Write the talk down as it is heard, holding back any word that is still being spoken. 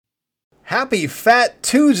Happy Fat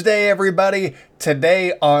Tuesday, everybody.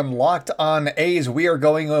 Today on Locked On A's, we are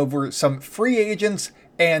going over some free agents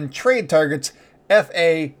and trade targets.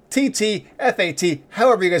 F-A-T-T, F-A-T,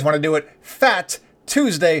 however you guys want to do it. Fat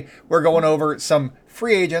Tuesday. We're going over some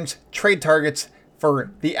free agents, trade targets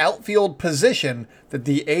for the outfield position that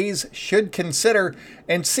the A's should consider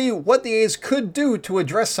and see what the A's could do to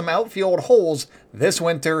address some outfield holes this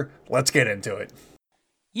winter. Let's get into it.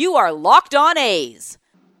 You are Locked On A's,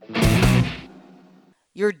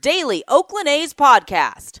 your daily Oakland A's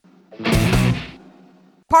podcast.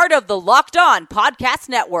 Part of the Locked On Podcast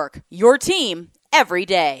Network, your team every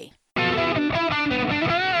day.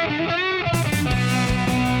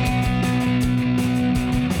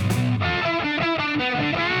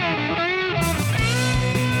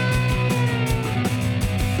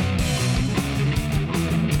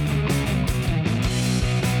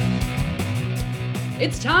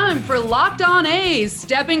 It's time for Locked On A's.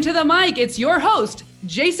 Stepping to the mic, it's your host,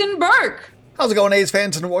 Jason Burke. How's it going, A's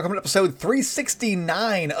fans, and welcome to episode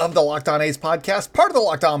 369 of the Locked On A's podcast, part of the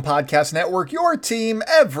Locked On Podcast Network, your team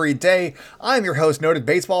every day. I'm your host, noted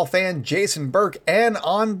baseball fan Jason Burke, and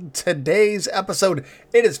on today's episode,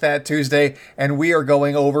 it is Fat Tuesday, and we are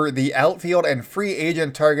going over the outfield and free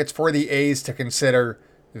agent targets for the A's to consider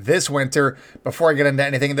this winter. Before I get into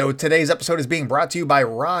anything, though, today's episode is being brought to you by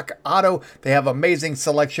Rock Auto. They have amazing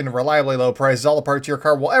selection, reliably low prices, all the parts your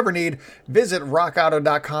car will ever need. Visit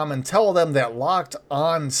rockauto.com and tell them that Locked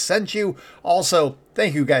On sent you. Also,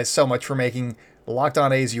 thank you guys so much for making Locked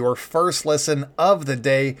On A's your first listen of the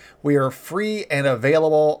day. We are free and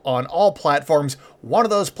available on all platforms. One of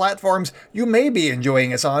those platforms you may be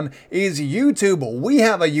enjoying us on is YouTube. We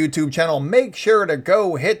have a YouTube channel. Make sure to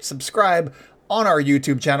go hit subscribe on our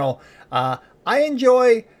YouTube channel. I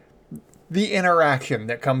enjoy the interaction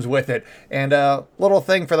that comes with it. And a little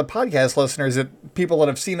thing for the podcast listeners that people that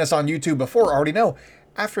have seen us on YouTube before already know,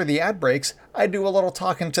 after the ad breaks, I do a little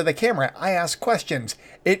talking to the camera. I ask questions.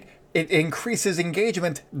 It increases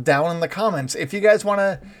engagement down in the comments. If you guys want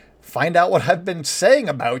to find out what I've been saying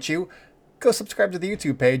about you, go subscribe to the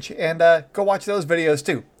YouTube page and go watch those videos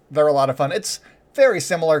too. They're a lot of fun. It's very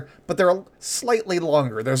similar, but they're slightly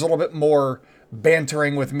longer. There's a little bit more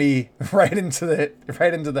bantering with me right into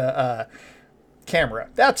the camera.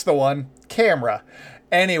 That's the one, camera.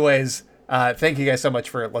 Anyways, thank you guys so much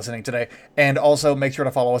for listening today. And also make sure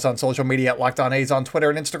to follow us on social media at Locked On A's on Twitter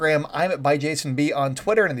and Instagram. I'm at ByJasonB on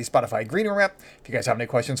Twitter and in the Spotify Green Room app. If you guys have any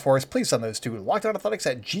questions for us, please send those to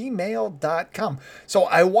lockedonathletics@gmail.com. So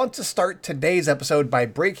I want to start today's episode by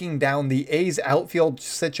breaking down the A's outfield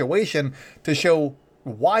situation to show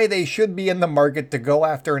why they should be in the market to go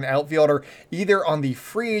after an outfielder, either on the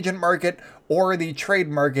free agent market or the trade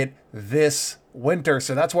market this winter.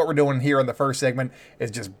 So that's what we're doing here in the first segment, is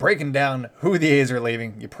just breaking down who the A's are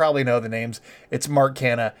leaving. You probably know the names. It's Mark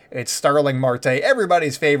Canha. It's Starling Marte.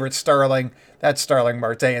 Everybody's favorite Starling. That's Starling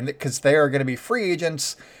Marte. And because they are going to be free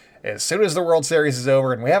agents as soon as the World Series is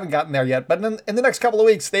over, and we haven't gotten there yet. But in the next couple of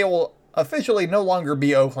weeks, they will officially no longer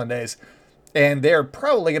be Oakland A's. And they're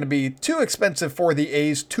probably going to be too expensive for the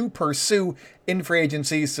A's to pursue in free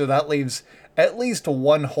agency, so that leaves at least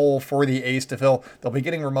one hole for the A's to fill. They'll be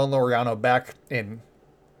getting Ramon Laureano back in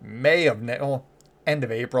end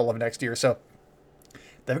of April of next year, so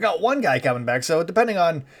they've got one guy coming back. So depending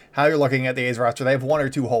on how you're looking at the A's roster, they have one or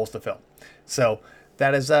two holes to fill. So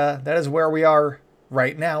that is where we are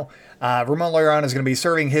right now. Ramon Laureano is going to be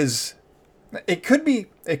serving his. It could be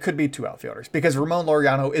two outfielders, because Ramon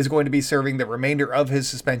Laureano is going to be serving the remainder of his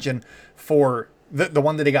suspension for the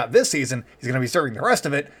one that he got this season. He's going to be serving the rest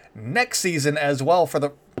of it next season as well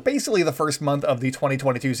for basically the first month of the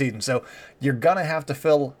 2022 season. So you're going to have to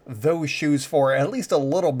fill those shoes for at least a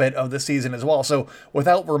little bit of the season as well. So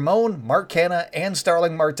without Ramon, Mark Canha, and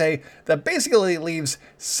Starling Marte, that basically leaves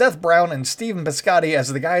Seth Brown and Stephen Piscotty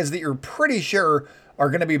as the guys that you're pretty sure are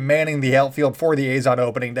going to be manning the outfield for the A's on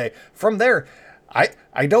opening day. From there,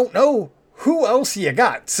 I don't know who else you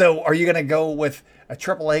got. So are you going to go with a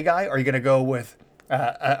AAA guy? Are you going to go with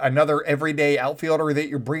another everyday outfielder that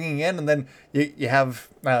you're bringing in, and then you have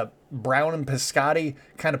Brown and Piscotty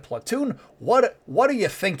kind of platoon? What are you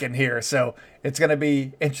thinking here? So it's going to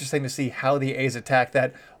be interesting to see how the A's attack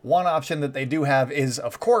that. One option that they do have is,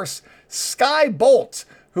 of course, Skye Bolt,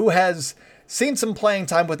 who has seen some playing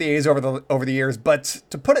time with the A's over the years, but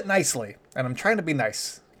to put it nicely, and I'm trying to be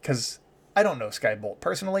nice because I don't know Skye Bolt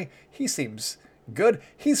personally, he seems good.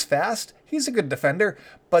 He's fast. He's a good defender.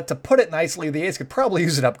 But to put it nicely, the A's could probably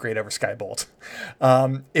use an upgrade over Skye Bolt.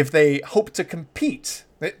 If they hope to compete,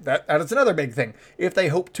 that is another big thing. If they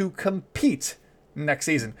hope to compete next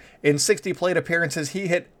season. In 60 plate appearances, he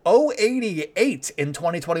hit .088 in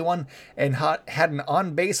 2021 and had an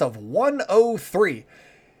on-base of 103.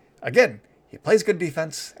 Again, he plays good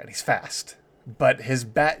defense and he's fast, but his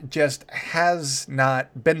bat just has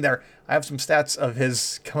not been there. I have some stats of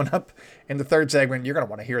his coming up in the third segment. You're going to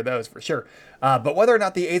want to hear those for sure. But whether or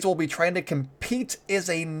not the A's will be trying to compete is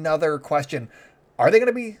another question. Are they going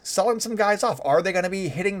to be selling some guys off? Are they going to be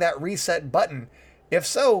hitting that reset button? If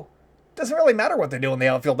so, doesn't really matter what they do in the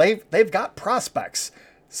outfield. They've got prospects,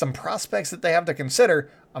 some prospects that they have to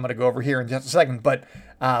consider. I'm going to go over here in just a second. But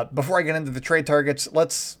before I get into the trade targets,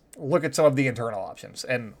 let's look at some of the internal options.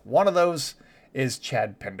 And one of those is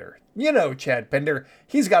Chad Pinder. You know Chad Pinder.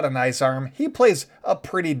 He's got a nice arm. He plays a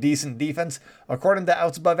pretty decent defense. According to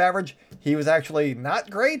outs above average, he was actually not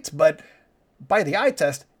great, but by the eye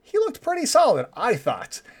test, he looked pretty solid, I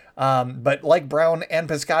thought. But like Brown and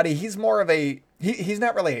Piscotty, he's more of he's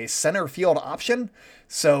not really a center field option.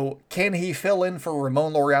 So can he fill in for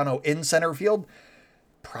Ramon Laureano in center field?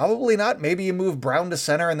 Probably not. Maybe you move Brown to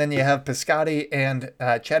center and then you have Piscotty and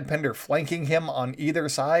Chad Pinder flanking him on either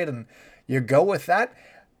side and you go with that.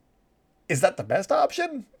 Is that the best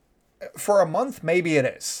option? For a month, maybe it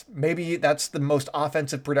is. Maybe that's the most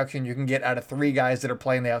offensive production you can get out of three guys that are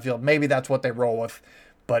playing the outfield. Maybe that's what they roll with.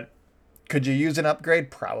 But could you use an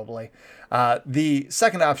upgrade? Probably. The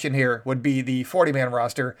second option here would be the 40-man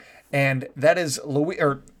roster, and that is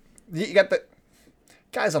you got the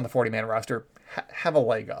guys on the 40-man roster have a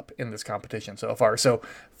leg up in this competition so far. So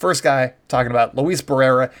first guy talking about Luis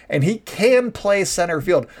Barrera, and he can play center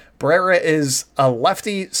field. Barrera is a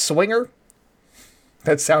lefty swinger.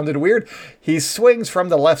 That sounded weird. He swings from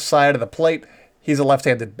the left side of the plate. He's a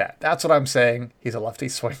left-handed bat. That's what I'm saying. He's a lefty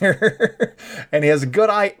swinger. And he has a good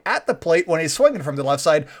eye at the plate when he's swinging from the left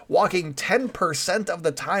side, walking 10% of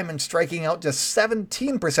the time and striking out just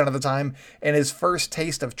 17% of the time in his first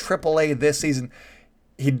taste of AAA this season.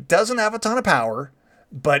 He doesn't have a ton of power,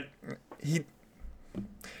 but he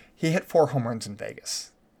hit 4 home runs in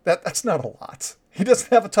Vegas. That's not a lot. He doesn't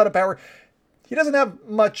have a ton of power. He doesn't have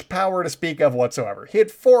much power to speak of whatsoever. He had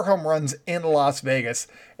 4 home runs in Las Vegas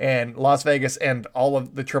and all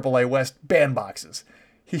of the AAA West bandboxes.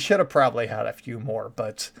 He should have probably had a few more,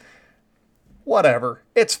 but whatever.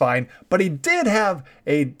 It's fine. But he did have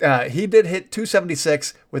he did hit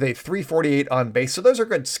 .276 with a .348 on base. So those are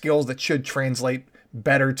good skills that should translate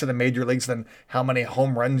better to the major leagues than how many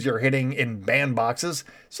home runs you're hitting in bandboxes.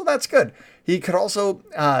 So that's good. He could also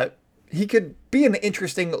he could be an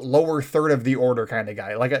interesting lower third of the order kind of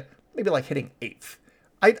guy, maybe hitting 8th.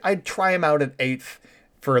 I'd try him out at 8th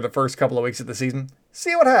for the first couple of weeks of the season.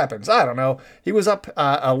 See what happens. I don't know. He was up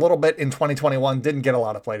a little bit in 2021, didn't get a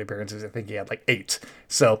lot of plate appearances. I think he had 8.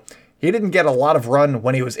 So he didn't get a lot of run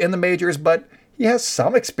when he was in the majors, but he has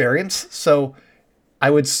some experience. So I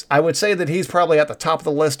would say that he's probably at the top of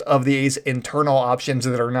the list of these internal options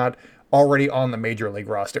that are not already on the major league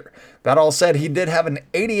roster. That all said, he did have an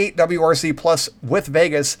 88 WRC plus with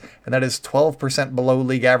Vegas, and that is 12% below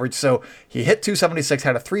league average. So he hit .276,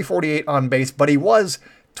 had a .348 on base, but he was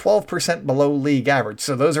 12% below league average.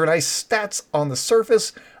 So those are nice stats on the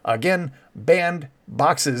surface. Again, band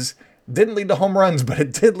boxes didn't lead to home runs, but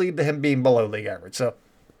it did lead to him being below league average. So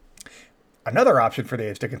another option for the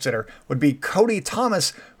A's to consider would be Cody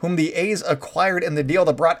Thomas, whom the A's acquired in the deal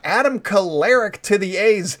that brought Adam Kolarek to the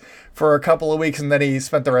A's for a couple of weeks, and then he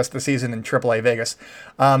spent the rest of the season in AAA Vegas.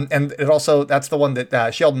 And it also, that's the one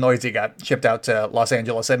that Sheldon Noisy got shipped out to Los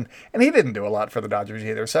Angeles, and he didn't do a lot for the Dodgers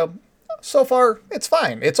either. So far, it's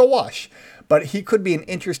fine. It's a wash. But he could be an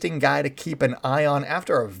interesting guy to keep an eye on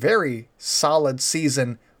after a very solid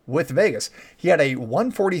season with Vegas. He had a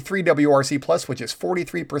 143 WRC plus, which is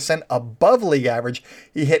 43% above league average.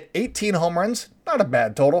 He hit 18 home runs, not a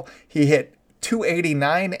bad total. He hit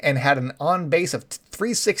 .289 and had an on base of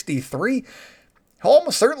 .363. He'll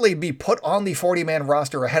almost certainly be put on the 40-man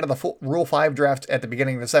roster ahead of the Rule 5 draft at the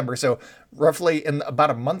beginning of December. So roughly in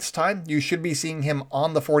about a month's time, you should be seeing him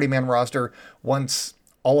on the 40-man roster once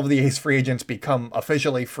all of the A's free agents become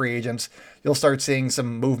officially free agents. You'll start seeing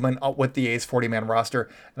some movement with the A's 40-man roster,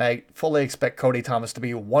 and I fully expect Cody Thomas to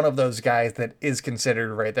be one of those guys that is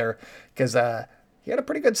considered right there, because he had a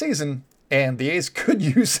pretty good season, and the A's could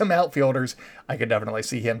use some outfielders. I could definitely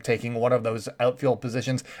see him taking one of those outfield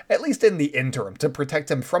positions, at least in the interim, to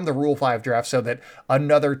protect him from the Rule 5 draft so that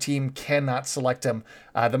another team cannot select him.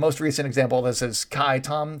 The most recent example of this is Kai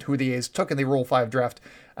Tom, who the A's took in the Rule 5 draft.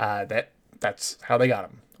 That's how they got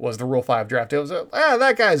him, was the Rule 5 draft. It was,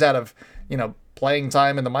 that guy's out of, playing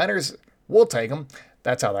time in the minors. We'll take him.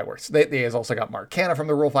 That's how that works. The A's also got Mark Canha from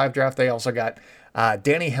the Rule 5 draft. They also got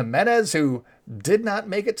Danny Jimenez, who did not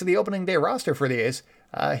make it to the opening day roster for the A's.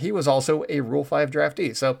 He was also a Rule 5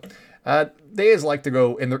 draftee. So the A's like to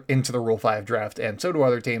go into the Rule 5 draft, and so do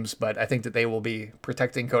other teams, but I think that they will be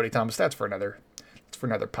protecting Cody Thomas. That's for another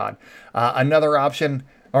pod. Another option,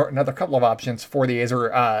 or another couple of options for the A's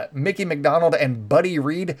are Mickey McDonald and Buddy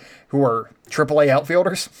Reed, who are AAA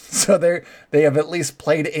outfielders. So they have at least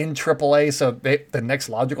played in AAA, so the next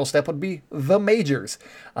logical step would be the majors.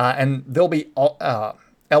 And they'll be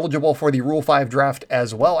eligible for the Rule 5 draft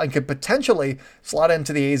as well, and could potentially slot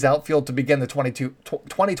into the A's outfield to begin the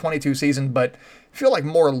 2022 season, but feel like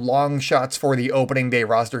more long shots for the opening day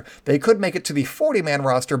roster. They could make it to the 40-man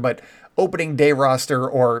roster, but opening day roster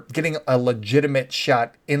or getting a legitimate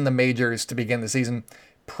shot in the majors to begin the season,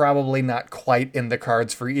 probably not quite in the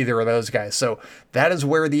cards for either of those guys. So that is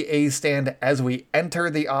where the A's stand as we enter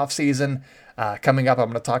the offseason. Coming up, I'm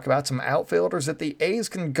going to talk about some outfielders that the A's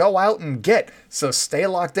can go out and get. So stay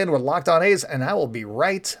locked in with Locked On A's, and I will be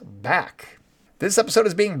right back. This episode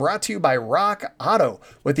is being brought to you by Rock Auto.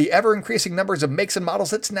 With the ever-increasing numbers of makes and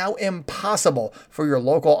models, it's now impossible for your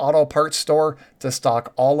local auto parts store to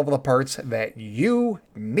stock all of the parts that you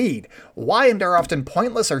need. Why endure often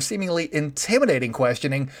pointless or seemingly intimidating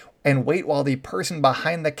questioning and wait while the person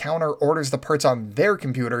behind the counter orders the parts on their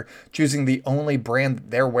computer, choosing the only brand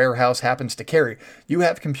that their warehouse happens to carry? You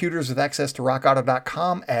have computers with access to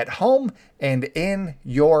rockauto.com at home and in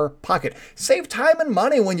your pocket. Save time and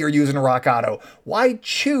money when you're using Rock Auto. Why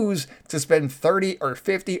choose to spend 30 or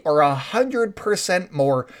 50 or 100%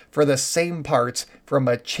 more for the same parts from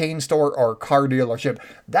a chain store or car dealership?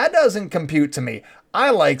 That doesn't compute to me.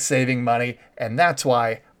 I like saving money, and that's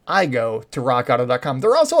why I go to rockauto.com.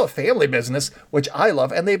 They're also a family business, which I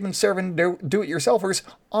love, and they've been serving do-it-yourselfers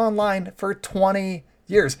online for 20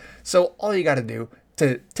 years. So all you got to do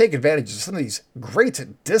to take advantage of some of these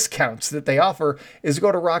great discounts that they offer is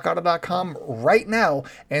go to rockauto.com right now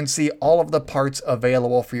and see all of the parts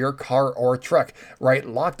available for your car or truck. Right,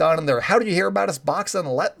 Locked On in there. How did you hear about us box, and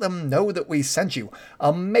let them know that we sent you.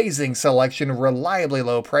 Amazing selection, reliably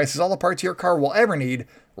low prices, all the parts your car will ever need.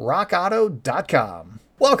 rockauto.com.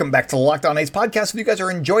 Welcome back to the Locked On A's podcast. If you guys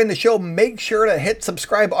are enjoying the show, make sure to hit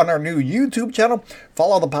subscribe on our new YouTube channel.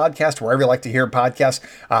 Follow the podcast wherever you like to hear podcasts.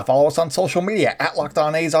 Follow us on social media at Locked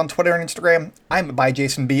On A's on Twitter and Instagram. I'm by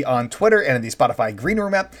Jason B on Twitter and in the Spotify Green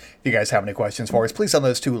Room app. If you guys have any questions for us, please send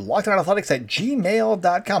those to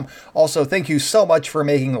lockedonathletics@gmail.com. Also, thank you so much for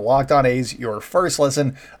making Locked On A's your first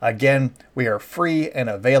listen. Again, we are free and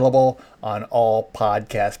available on all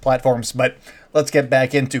podcast platforms. But let's get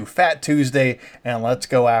back into Fat Tuesday, and let's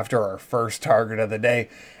go after our first target of the day.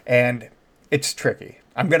 And it's tricky.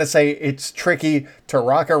 I'm going to say it's tricky to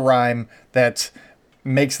rock a rhyme that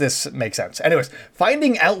makes this make sense. Anyways,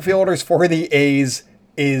 finding outfielders for the A's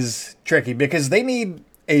is tricky because they need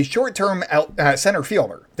a short-term center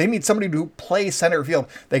fielder. They need somebody to play center field.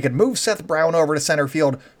 They could move Seth Brown over to center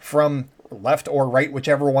field from left or right,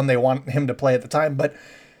 whichever one they want him to play at the time, but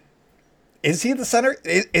is he the center?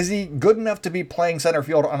 Is he good enough to be playing center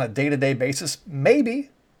field on a day-to-day basis? Maybe.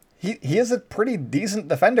 He is a pretty decent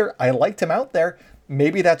defender. I liked him out there.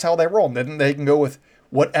 Maybe that's how they roll. Then they can go with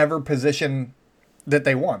whatever position that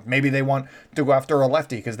they want. Maybe they want to go after a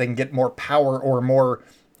lefty because they can get more power or more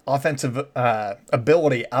offensive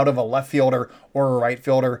ability out of a left fielder or a right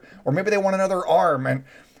fielder. Or maybe they want another arm. And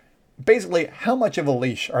basically, how much of a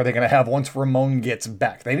leash are they going to have once Ramon gets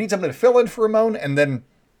back? They need somebody to fill in for Ramon, and then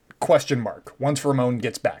question mark once Ramon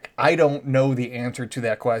gets back. I don't know the answer to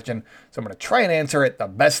that question, so I'm going to try and answer it the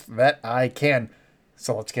best that I can.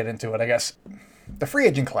 So let's get into it, I guess. The free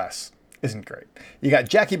agent class isn't great. You got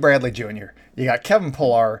Jackie Bradley Jr., you got Kevin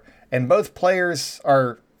Pillar, and both players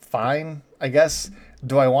are fine, I guess.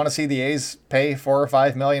 Do I want to see the A's pay $4 or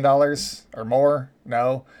 $5 million or more?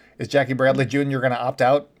 No. Is Jackie Bradley Jr. going to opt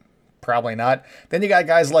out? Probably not. Then you got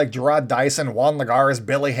guys like Gerard Dyson, Juan Lagares,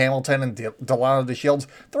 Billy Hamilton, and Delano DeShields.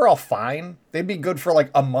 They're all fine. They'd be good for like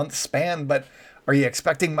a month span, but are you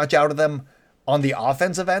expecting much out of them on the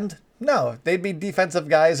offensive end? No, they'd be defensive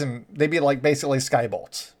guys, and they'd be like basically Sky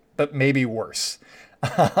Bolts, but maybe worse.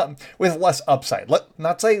 With less upside.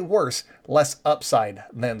 Not say worse, less upside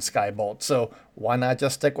than Sky Bolt. So why not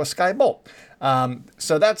just stick with Sky Bolt?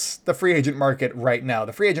 So that's the free agent market right now.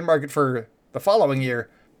 The free agent market for the following year,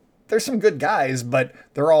 there's some good guys, but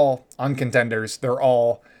they're all on contenders. They're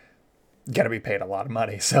all going to be paid a lot of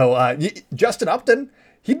money. So Justin Upton,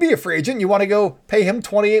 he'd be a free agent. You want to go pay him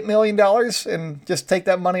 $28 million and just take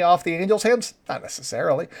that money off the Angels' hands? Not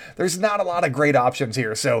necessarily. There's not a lot of great options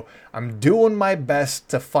here. So I'm doing my best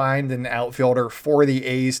to find an outfielder for the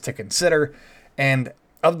A's to consider. And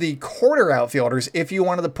of the quarter outfielders, if you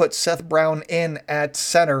wanted to put Seth Brown in at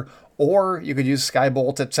center or you could use Sky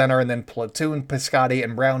Bolt at center and then platoon Piscotty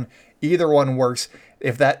and Brown. Either one works.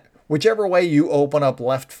 Whichever way you open up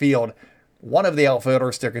left field, one of the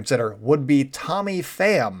outfielders to consider would be Tommy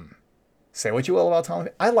Pham. Say what you will about Tommy.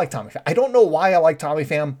 I like Tommy Pham. I don't know why I like Tommy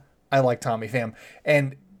Pham. I like Tommy Pham.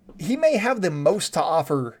 And he may have the most to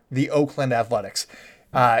offer the Oakland Athletics.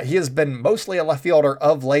 He has been mostly a left fielder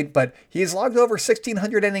of late, but he's logged over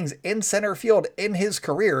 1,600 innings in center field in his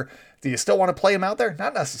career. Do you still want to play him out there?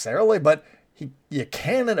 Not necessarily, but you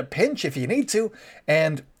can in a pinch if you need to.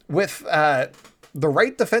 And with the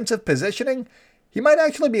right defensive positioning, he might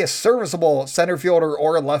actually be a serviceable center fielder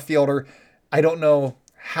or left fielder. I don't know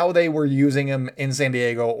how they were using him in San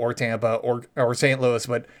Diego or Tampa or St. Louis,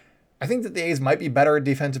 but I think that the A's might be better at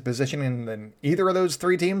defensive positioning than either of those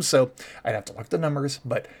three teams, so I'd have to look at the numbers,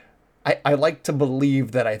 but I like to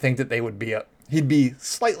believe that I think that he'd be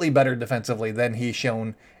slightly better defensively than he's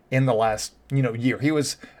shown in the last year. He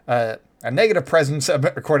was a negative presence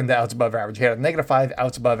according to outs above average. He had a -5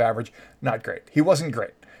 outs above average. Not great. He wasn't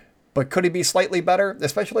great. But could he be slightly better,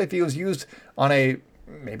 especially if he was used on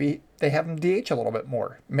maybe they have him DH a little bit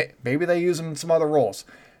more. Maybe they use him in some other roles.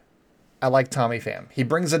 I like Tommy Pham. He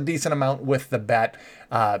brings a decent amount with the bat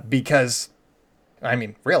because,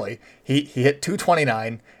 really, he hit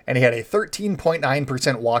 .229 and he had a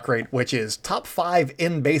 13.9% walk rate, which is top 5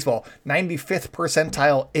 in baseball, 95th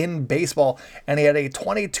percentile in baseball, and he had a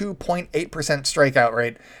 22.8% strikeout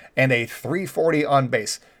rate and a 340 on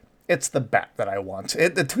base. It's the bat that I want.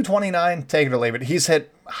 The .229, take it or leave it. He's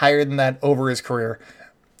hit higher than that over his career.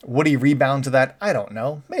 Would he rebound to that? I don't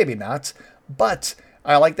know. Maybe not. But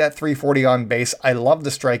I like that 340 on base. I love the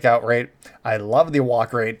strikeout rate. I love the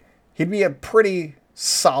walk rate. He'd be a pretty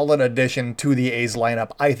solid addition to the A's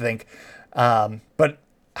lineup, I think. But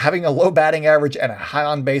having a low batting average and a high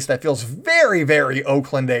on base, that feels very, very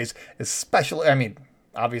Oakland A's, especially,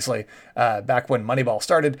 obviously, back when Moneyball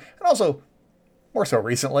started, and also more so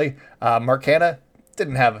recently. Mark Canha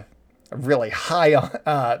didn't have a really high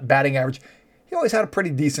batting average. He always had a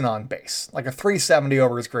pretty decent on base, like a 370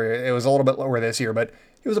 over his career. It was a little bit lower this year, but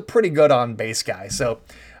he was a pretty good on base guy. So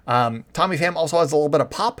Tommy Pham also has a little bit of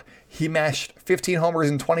pop. He mashed 15 homers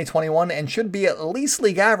in 2021 and should be at least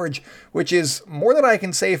league average, which is more than I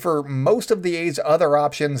can say for most of the A's other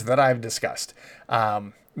options that I've discussed.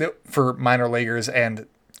 For minor leaguers and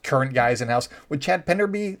current guys in-house, would Chad Pinder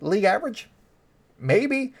be league average?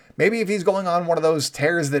 Maybe if he's going on one of those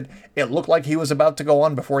tears that it looked like he was about to go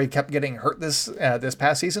on before he kept getting hurt this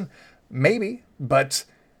past season, maybe. But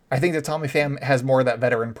I think that Tommy Pham has more of that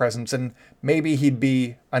veteran presence, and maybe he'd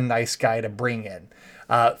be a nice guy to bring in.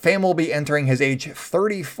 Pham will be entering his age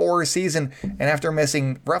 34 season, and after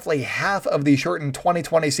missing roughly half of the shortened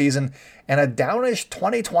 2020 season and a downish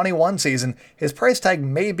 2021 season, his price tag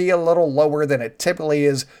may be a little lower than it typically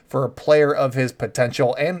is for a player of his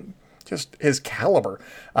potential and just his caliber.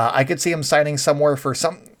 I could see him signing somewhere for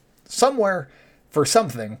something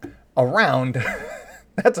around.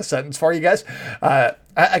 That's a sentence for you guys.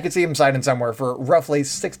 I could see him signing somewhere for roughly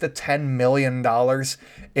 $6 to $10 million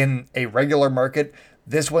in a regular market.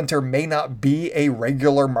 This winter may not be a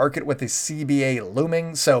regular market with the CBA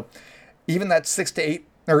looming. So even that $6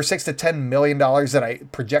 to $10 million that I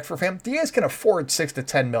project for him, the A's can afford $6 to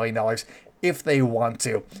 $10 million if they want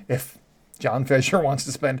to. If John Fisher wants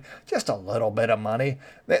to spend just a little bit of money,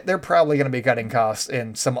 they're probably going to be cutting costs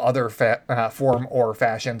in some other form or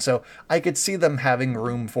fashion. So I could see them having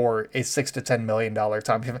room for a $6 to $10 million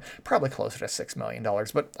Tommy, probably closer to $6 million,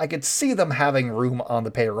 but I could see them having room on the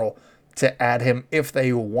payroll to add him if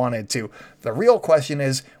they wanted to. The real question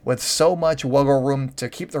is, with so much wiggle room to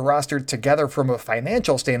keep the roster together from a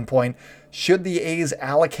financial standpoint, should the A's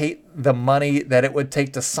allocate the money that it would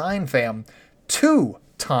take to sign Pham to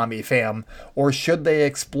Tommy Pham, or should they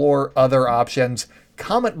explore other options?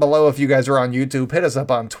 Comment below if you guys are on YouTube. Hit us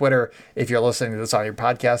up on Twitter if you're listening to this on your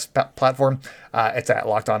podcast platform. It's at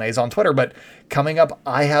Locked On A's on Twitter. But coming up,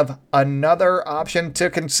 I have another option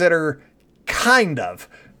to consider, kind of.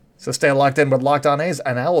 So stay locked in with Locked On A's,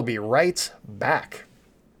 and I will be right back.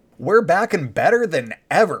 We're back and better than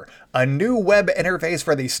ever. A new web interface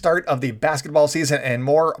for the start of the basketball season and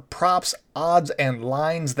more props, odds, and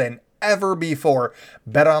lines than ever before.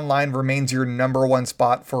 BetOnline remains your number one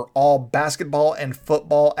spot for all basketball and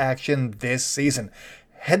football action this season.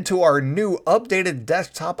 Head to our new updated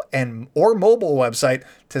desktop or mobile website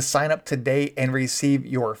to sign up today and receive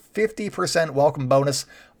your 50% welcome bonus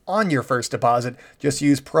on your first deposit. Just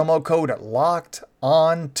use promo code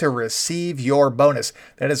LOCKEDON to receive your bonus.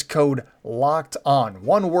 That is code LOCKEDON.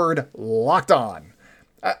 One word, LOCKED ON.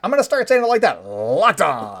 I'm going to start saying it like that. Locked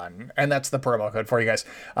On. And that's the promo code for you guys.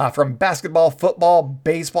 From basketball, football,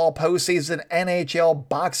 baseball, postseason, NHL,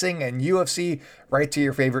 boxing, and UFC, right to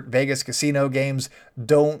your favorite Vegas casino games.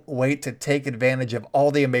 Don't wait to take advantage of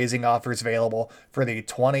all the amazing offers available for the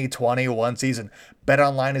 2021 season.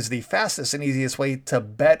 BetOnline is the fastest and easiest way to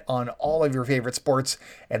bet on all of your favorite sports,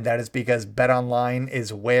 and that is because BetOnline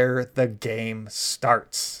is where the game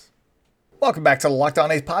starts. Welcome back to the Locked On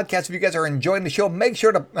A's podcast. If you guys are enjoying the show, make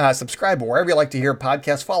sure to subscribe wherever you like to hear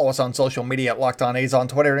podcasts. Follow us on social media at Locked On A's on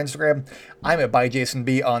Twitter and Instagram. I'm at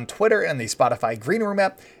ByJasonB on Twitter and the Spotify Green Room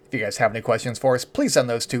app. If you guys have any questions for us, please send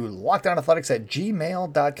those to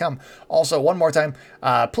lockedonathletics@gmail.com. Also, one more time,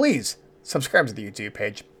 please subscribe to the YouTube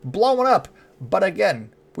page. Blowing up, but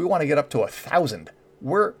again, we want to get up to 1,000.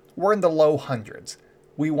 We're in the low hundreds.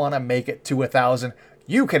 We want to make it to 1,000.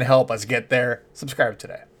 You can help us get there. Subscribe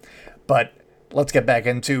today. But let's get back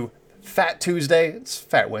into Fat Tuesday. It's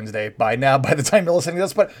Fat Wednesday by now, by the time you're listening to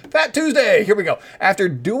this, but Fat Tuesday, here we go. After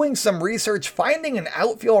doing some research, finding an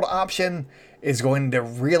outfield option is going to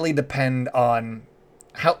really depend on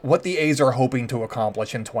what the A's are hoping to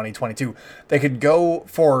accomplish in 2022. They could go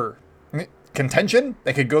for contention.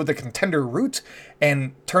 They could go the contender route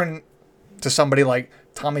and turn to somebody like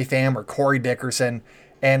Tommy Pham or Corey Dickerson,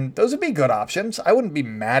 and those would be good options. I wouldn't be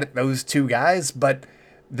mad at those two guys, but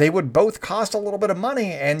they would both cost a little bit of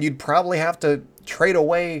money, and you'd probably have to trade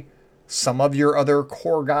away some of your other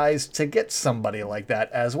core guys to get somebody like that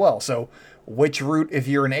as well. So which route, if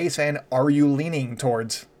you're an A's fan, are you leaning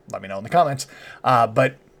towards? Let me know in the comments.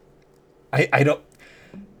 But I don't...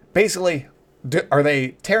 Basically, are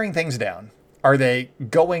they tearing things down? Are they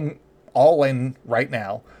going all in right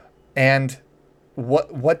now? And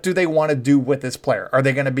what do they want to do with this player? Are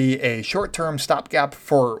they going to be a short-term stopgap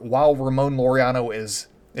for while Ramon Laureano is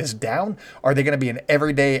down? Are they going to be an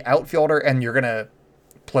everyday outfielder and you're going to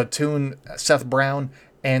platoon Seth Brown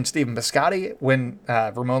and Stephen Piscotty when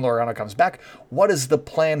Ramon Laureano comes back? What is the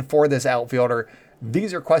plan for this outfielder?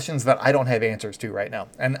 These are questions that I don't have answers to right now.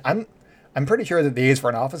 And I'm pretty sure that the A's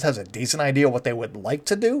front office has a decent idea what they would like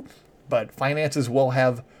to do, but finances will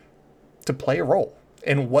have to play a role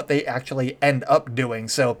in what they actually end up doing.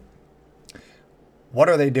 So what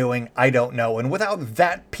are they doing? I don't know. And without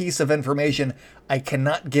that piece of information, I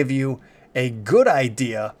cannot give you a good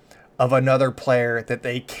idea of another player that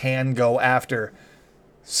they can go after.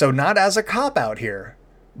 So not as a cop-out here,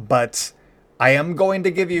 but I am going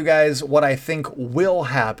to give you guys what I think will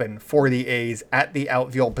happen for the A's at the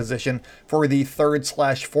outfield position for the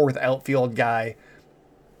 3rd/4th outfield guy.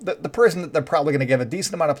 The person that they're probably going to give a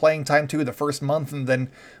decent amount of playing time to the first month and then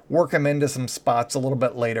work him into some spots a little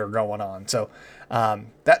bit later going on. So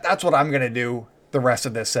that's what I'm going to do the rest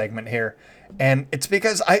of this segment here. And it's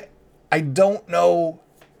because I don't know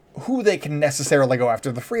who they can necessarily go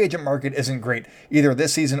after. The free agent market isn't great either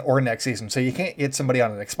this season or next season. So you can't get somebody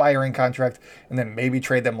on an expiring contract and then maybe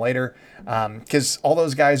trade them later because all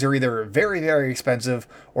those guys are either very, very expensive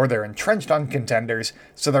or they're entrenched on contenders.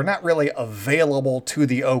 So they're not really available to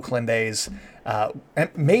the Oakland A's. And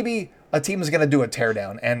maybe a team is going to do a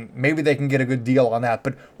teardown and maybe they can get a good deal on that.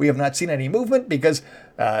 But we have not seen any movement because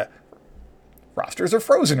rosters are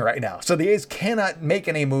frozen right now. So the A's cannot make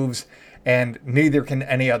any moves, and neither can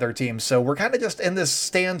any other team. So we're kind of just in this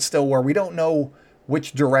standstill where we don't know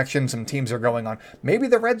which direction some teams are going on. Maybe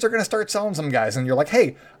the Reds are going to start selling some guys, and you're like,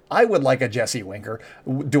 hey, I would like a Jesse Winker.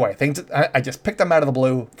 Do I think I just picked them out of the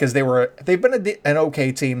blue because they've been an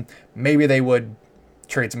okay team. Maybe they would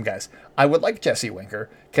trade some guys. I would like Jesse Winker.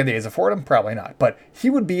 Can the A's afford him? Probably not. But he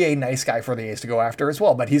would be a nice guy for the A's to go after as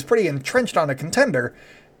well. But he's pretty entrenched on a contender.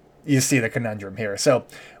 You see the conundrum here. So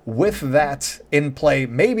with that in play,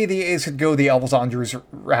 maybe the A's could go the Elvis Andrus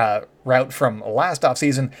route from last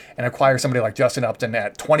offseason and acquire somebody like Justin Upton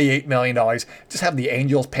at $28 million. Just have the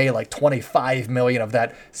Angels pay like $25 million of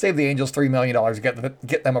that. Save the Angels $3 million,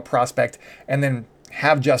 get them a prospect, and then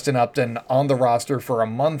have Justin Upton on the roster for a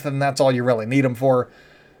month, and that's all you really need him for.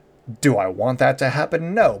 Do I want that to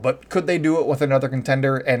happen? No. But could they do it with another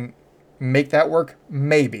contender and make that work?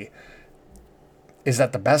 Maybe. Is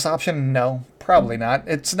that the best option? No, probably not.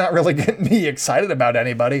 It's not really getting me excited about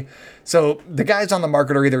anybody. So the guys on the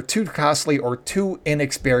market are either too costly or too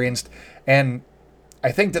inexperienced. And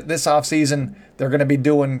I think that this offseason, they're going to be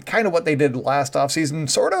doing kind of what they did last offseason,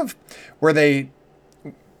 sort of, where they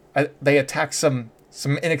attacked some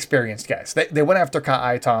inexperienced guys. They went after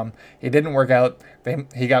Ka'ai Tom. He didn't work out.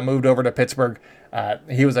 He got moved over to Pittsburgh.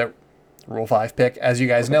 He was a Rule 5 pick, as you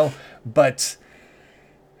guys know. But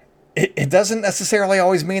it doesn't necessarily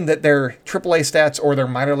always mean that their AAA stats or their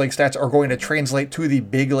minor league stats are going to translate to the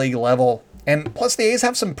big league level. And plus, the A's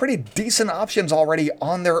have some pretty decent options already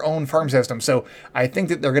on their own farm system. So I think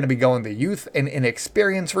that they're going to be going the youth and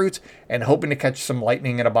inexperience route and hoping to catch some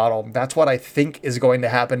lightning in a bottle. That's what I think is going to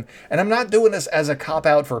happen. And I'm not doing this as a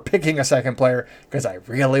cop-out for picking a second player, because I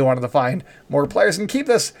really wanted to find more players and keep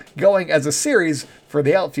this going as a series for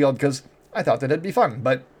the outfield, because I thought that it'd be fun.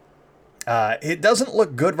 But it doesn't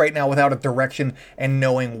look good right now without a direction and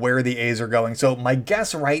knowing where the A's are going. So my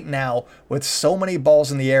guess right now, with so many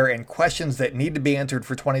balls in the air and questions that need to be answered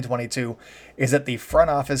for 2022, is that the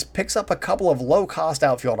front office picks up a couple of low-cost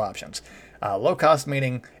outfield options. Low cost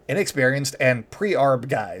meaning inexperienced and pre-arb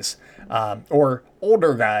guys, or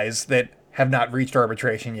older guys that have not reached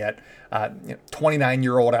arbitration yet.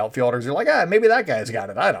 29-year-old outfielders are like, maybe that guy's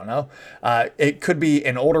got it. I don't know. It could be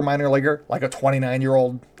an older minor leaguer, like a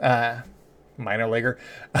 29-year-old minor leaguer,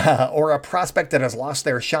 or a prospect that has lost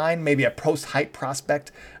their shine, maybe a post-hype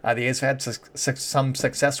prospect. The A's have had some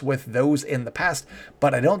success with those in the past,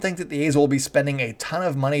 but I don't think that the A's will be spending a ton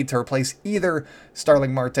of money to replace either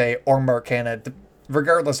Starling Marte or Mark Canha,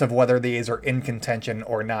 regardless of whether the A's are in contention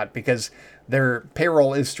or not, because their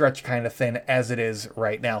payroll is stretched kind of thin as it is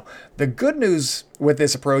right now. The good news with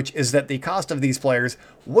this approach is that the cost of these players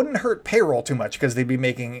wouldn't hurt payroll too much, because they'd be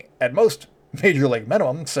making, at most, major league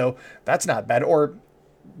minimum, so that's not bad, or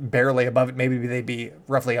barely above it. Maybe they'd be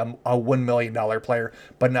roughly a $1 million player,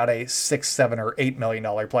 but not a $6, $7, or $8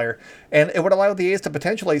 million player. And it would allow the A's to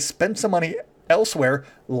potentially spend some money elsewhere,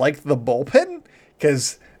 like the bullpen,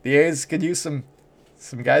 because the A's could use some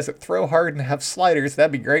guys that throw hard and have sliders.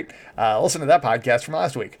 That'd be great. Listen to that podcast from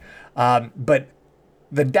last week. But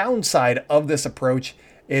the downside of this approach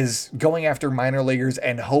is going after minor leaguers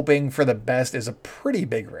and hoping for the best is a pretty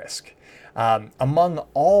big risk. Among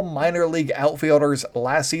all minor league outfielders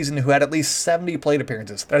last season who had at least 70 plate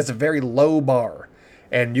appearances, that is a very low bar.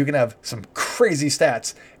 And you can have some crazy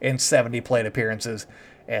stats in 70 plate appearances.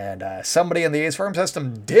 And somebody in the A's farm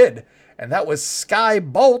system did. And that was Skye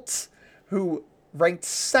Bolt, who ranked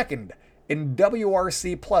second in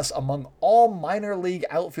WRC plus among all minor league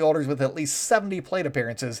outfielders with at least 70 plate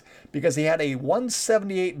appearances, because he had a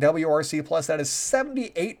 178 WRC plus. That is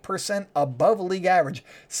 78% above league average.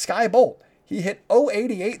 Skye Bolt, he hit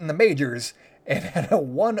 .088 in the majors and had a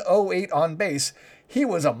 108 on base. He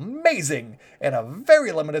was amazing in a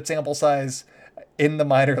very limited sample size in the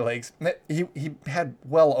minor leagues. He had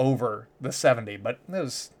well over the 70, but it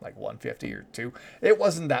was like 150 or 2. It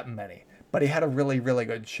wasn't that many. But he had a really, really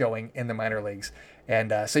good showing in the minor leagues.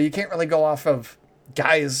 And so you can't really go off of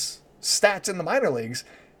guys' stats in the minor leagues,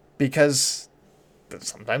 because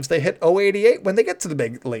sometimes they hit .088 when they get to the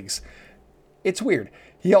big leagues. It's weird.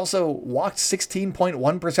 He also walked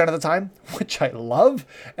 16.1% of the time, which I love.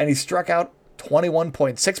 And he struck out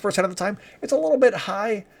 21.6% of the time. It's a little bit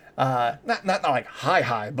high. Not like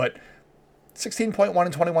high, but 16.1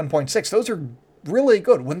 and 21.6. Those are really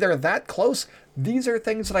good. When they're that close, these are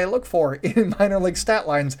things that I look for in minor league stat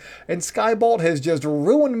lines, and Skye Bolt has just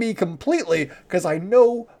ruined me completely, because I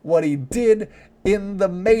know what he did in the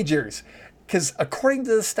majors. Because according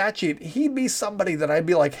to the stat sheet, he'd be somebody that I'd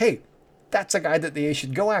be like, hey, that's a guy that the A's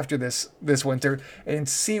should go after this winter and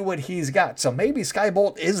see what he's got. So maybe Skye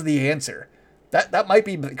Bolt is the answer. That might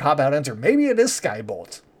be the cop-out answer. Maybe it is Skye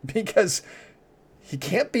Bolt, because he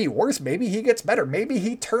can't be worse. Maybe he gets better. Maybe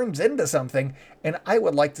he turns into something, and I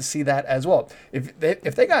would like to see that as well. If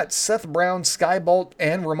they got Seth Brown, Skye Bolt,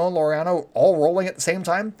 and Ramon Laureano all rolling at the same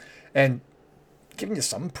time and giving you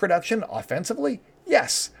some production offensively,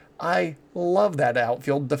 yes, I love that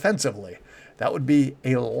outfield defensively. That would be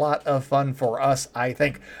a lot of fun for us, I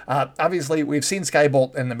think. Obviously, we've seen Skye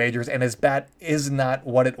Bolt in the majors, and his bat is not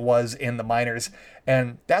what it was in the minors.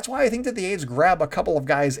 And that's why I think that the A's grab a couple of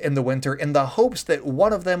guys in the winter in the hopes that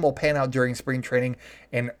one of them will pan out during spring training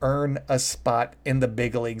and earn a spot in the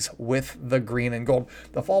big leagues with the green and gold.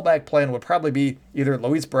 The fallback plan would probably be either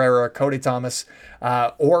Luis Barrera, Cody Thomas,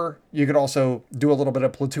 or you could also do a little bit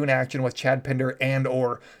of platoon action with Chad Pinder and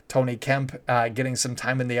or Tony Kemp getting some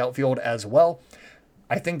time in the outfield as well.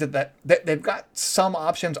 I think that they've got some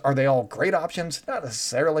options. Are they all great options? Not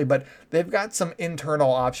necessarily, but they've got some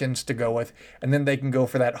internal options to go with, and then they can go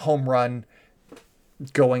for that home run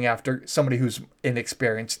going after somebody who's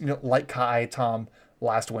inexperienced, like Kai Tom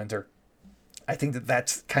last winter. I think that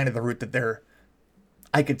that's kind of the route that they're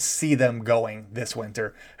I could see them going this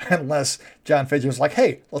winter, unless John Fisher's like,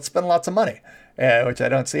 hey, let's spend lots of money. Which I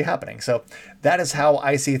don't see happening. So that is how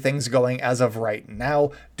I see things going as of right now.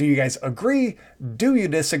 Do you guys agree? Do you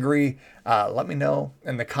disagree? Let me know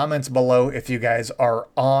in the comments below. If you guys are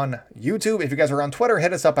on YouTube, if you guys are on Twitter,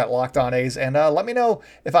 hit us up at Locked On A's and let me know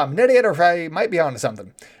if I'm an idiot or if I might be onto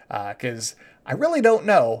something. Because I really don't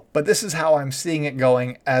know, but this is how I'm seeing it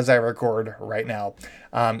going as I record right now.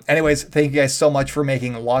 Anyways, thank you guys so much for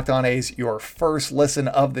making Locked On A's your first listen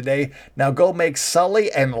of the day. Now go make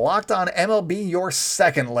Sully and Locked On MLB your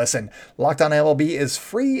second listen. Locked On MLB is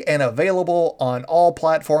free and available on all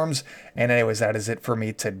platforms. And anyways, that is it for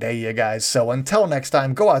me today, you guys. So until next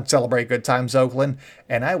time, go out and celebrate good times, Oakland,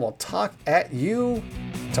 and I will talk at you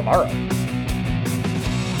tomorrow.